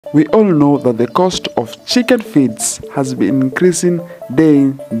We all know that the cost of chicken feeds has been increasing day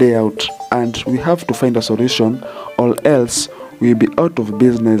in, day out, and we have to find a solution, or else we'll be out of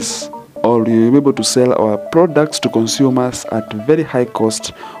business, or we'll be able to sell our products to consumers at very high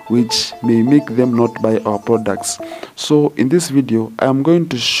cost, which may make them not buy our products. So in this video, I am going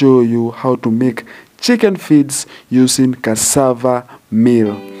to show you how to make chicken feeds using cassava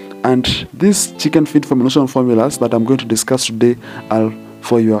meal. And these chicken feed formulation formulas that I'm going to discuss today are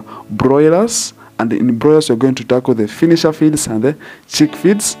for your broilers, and in broilers we're going to tackle the finisher feeds and the chick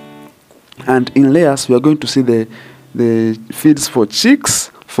feeds, and in layers we are going to see the feeds for chicks,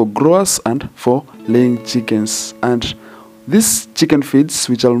 for growers, and for laying chickens. And these chicken feeds,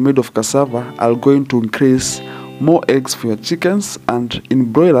 which are made of cassava, are going to increase more eggs for your chickens, and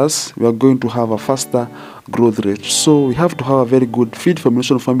in broilers we are going to have a faster growth rate. So we have to have a very good feed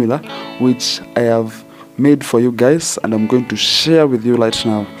formulation formula, which I have made for you guys, and I'm going to share with you right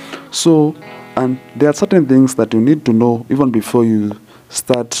now. So, and there are certain things that you need to know even before you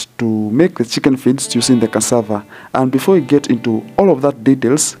start to make the chicken feeds using the cassava. And before you get into all of that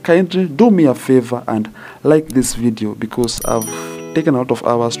details, kindly do me a favor and like this video, because I've taken a lot of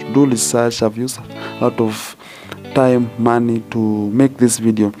hours to do research. I've used a lot of time, money to make this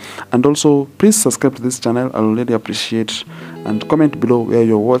video. And also please subscribe to this channel, I really appreciate, and comment below where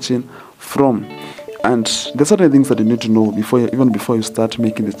you're watching from. And there's certain things that you need to know even before you start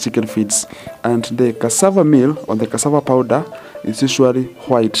making the chicken feeds. And the cassava meal or the cassava powder is usually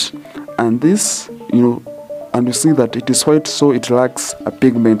white, and this, and you see that it is white, so it lacks a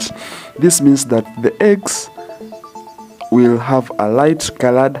pigment. This means that the eggs will have a light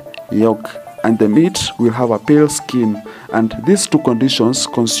colored yolk, and the meat will have a pale skin, and these two conditions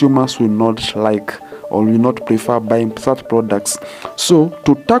consumers will not like, or will not prefer buying such products. So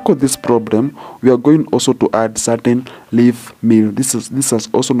to tackle this problem, we are going also to add certain leaf meal. This is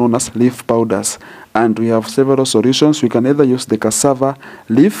also known as leaf powders, and we have several solutions. We can either use the cassava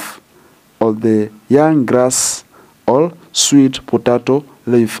leaf, or the young grass, or sweet potato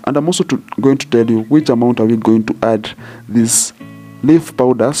leaf. And I'm also going to tell you which amount are we going to add these leaf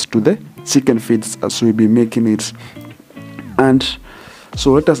powders to the chicken feeds as we'll be making it. And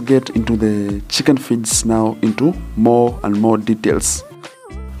so let us get into the chicken feeds now into more and more details.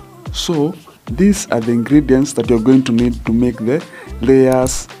 So these are the ingredients that you're going to need to make the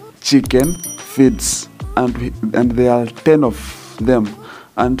layers chicken feeds, and there are 10 of them.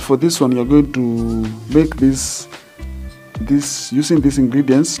 And for this one, you're going to make this using these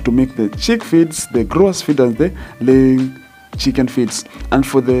ingredients to make the chick feeds, the growers feed, and the laying chicken feeds. And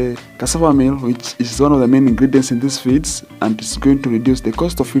for the cassava meal, which is one of the main ingredients in these feeds, and it's going to reduce the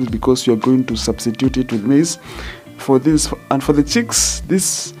cost of feed because you're going to substitute it with maize for this. And for the chicks,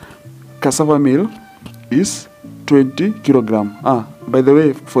 this cassava meal is 20 kilogram. By the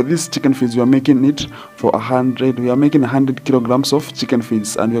way, for these chicken feeds, we are making it for 100. We are making 100 kilograms of chicken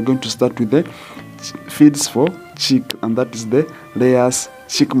feeds, and we are going to start with the feeds for chick, and that is the layers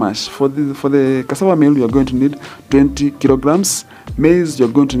chick mash. For the cassava meal, you are going to need 20 kilograms. Maize, you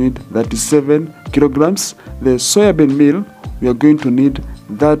are going to need 37 kilograms. The soybean meal, we are going to need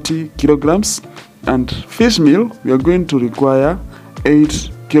 30 kilograms. And fish meal, we are going to require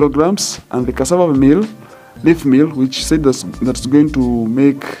 8 kilograms. And the cassava meal, leaf meal, which said that's going to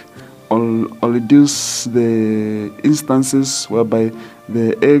make or reduce the instances whereby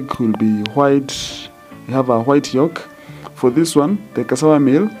the egg will be white, we have a white yolk. For this one, the cassava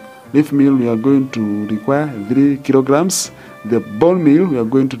meal, leaf meal, we are going to require 3 kilograms. The bone meal, we are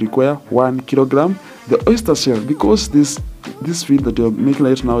going to require 1 kilogram. The oyster shell, because this feed that you're making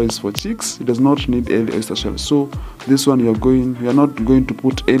right now is for chicks, it does not need any oyster shell. So this one we are not going to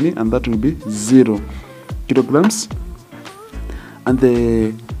put any, and that will be 0 kilograms. And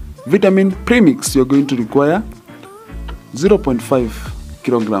the vitamin premix, you're going to require 0.5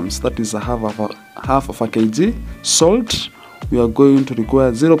 kilograms. That is half of a kg. Salt, we are going to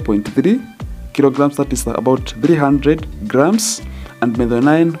require 0.3 kilograms. That is about 300 grams. And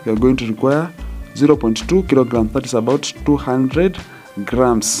methionine, we are going to require 0.2 kilograms. That is about 200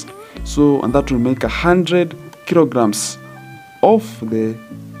 grams. So, and that will make 100 kilograms of the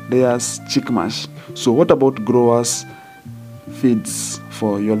layers chick mash. So what about growers feeds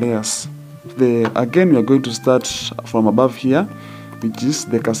for your layers? Again, we are going to start from above here, which is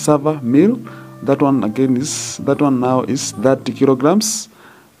the cassava meal. That one now is 30 kilograms.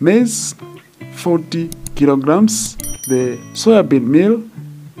 Maize, 40 kilograms. The soybean meal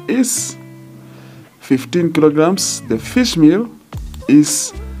is 15 kilograms. The fish meal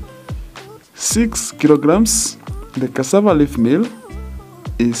is 6 kilograms. The cassava leaf meal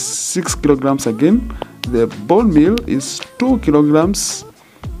is 6 kilograms again. The bone meal is 2 kilograms.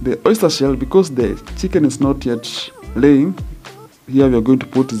 the oyster shell, because the chicken is not yet laying, here we are going to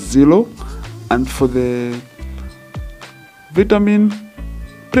put 0. And for the vitamin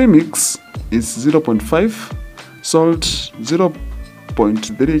premix is 0.5, salt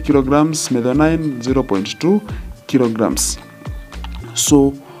 0.3 kilograms, methionine 0.2 kilograms.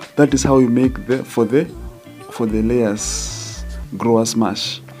 So that is how you make for the layers growers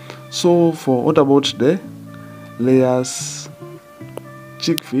mash. So for what about the layers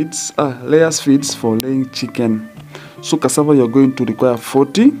feeds for laying chicken? So cassava, you're going to require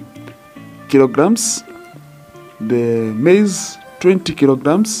 40 kilograms, the maize 20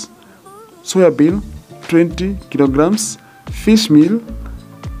 kilograms, soya bean 20 kilograms, fish meal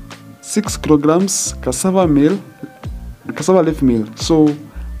 6 kilograms, cassava leaf meal. So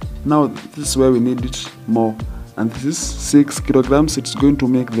now this is where we need it more, and this is 6 kilograms. It's going to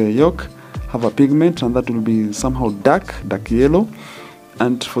make the yolk have a pigment, and that will be somehow dark yellow.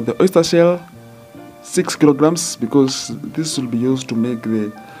 And for the oyster shell, 6 kilograms, because this will be used to make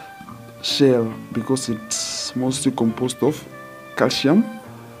the shell, because it's mostly composed of calcium.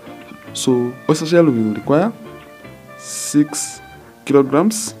 So oyster shell will require 6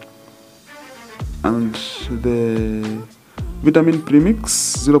 kilograms, and the vitamin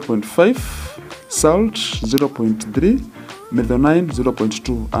premix 0.5, salt 0.3, methionine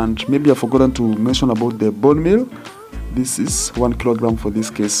 0.2, and maybe I've forgotten to mention about the bone meal. This is 1 kilogram for this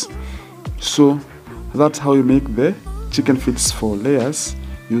case. So that's how you make the chicken feeds for layers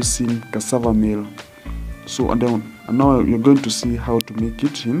using cassava meal. So and now you're going to see how to make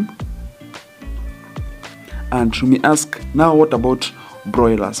it in. And you may ask, now what about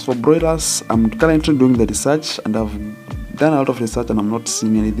broilers? For broilers, I'm currently doing the research, and I've done a lot of research, and I'm not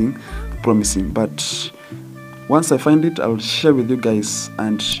seeing anything promising. But once I find it, I'll share with you guys,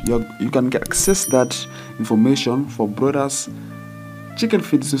 and you can access that information for broilers chicken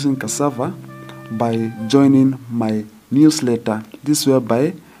feeds using cassava by joining my newsletter. This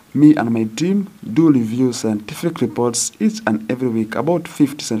whereby me and my team do review scientific reports each and every week, about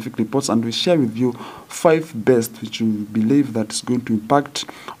 50 scientific reports, and we share with you 5 best which we believe that is going to impact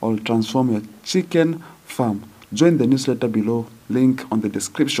or transform your chicken farm. Join the newsletter below, link on the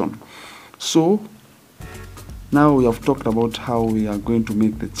description. So now we have talked about how we are going to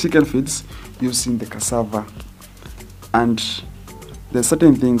make the chicken feeds using the cassava, and there are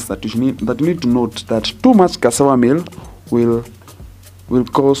certain things that you need to note, that too much cassava meal will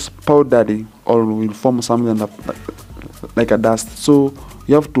cause powdery, or will form something like a dust. So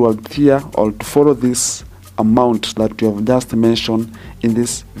you have to adhere or to follow this amount that you have just mentioned in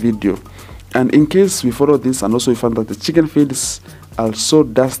this video. And in case we follow this, and also we find that the chicken feeds are so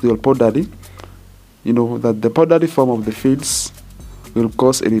dusty or powdery, you know that the powdery form of the feeds will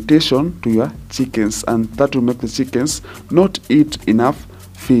cause irritation to your chickens, and that will make the chickens not eat enough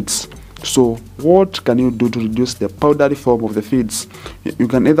feeds. So what can you do to reduce the powdery form of the feeds? You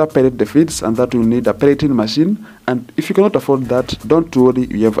can either pellet the feeds, and that will need a pelleting machine. And if you cannot afford that, don't worry,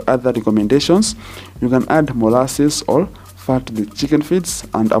 we have other recommendations. You can add molasses or fat to the chicken feeds,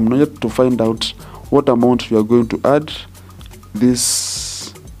 and I'm not yet to find out what amount you are going to add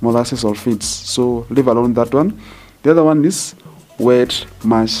this molasses or feeds, so leave alone that one. The other one is wet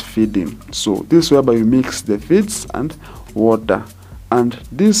mash feeding. So this is whereby you mix the feeds and water, and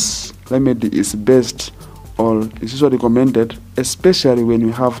this remedy is best, or is usually recommended, especially when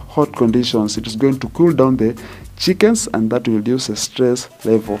you have hot conditions. It is going to cool down the chickens, and that will reduce the stress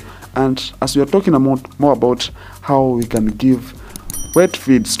level. And as we are talking more about how we can give wet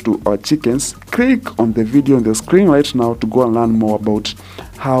feeds to our chickens, click on the video on the screen right now to go and learn more about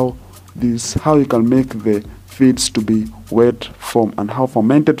how you can make the feeds to be wet form, and how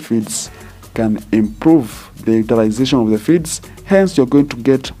fermented feeds can improve the utilization of the feeds. Hence, you're going to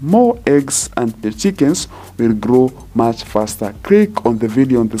get more eggs, and the chickens will grow much faster. Click on the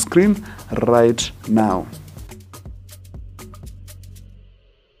video on the screen right now.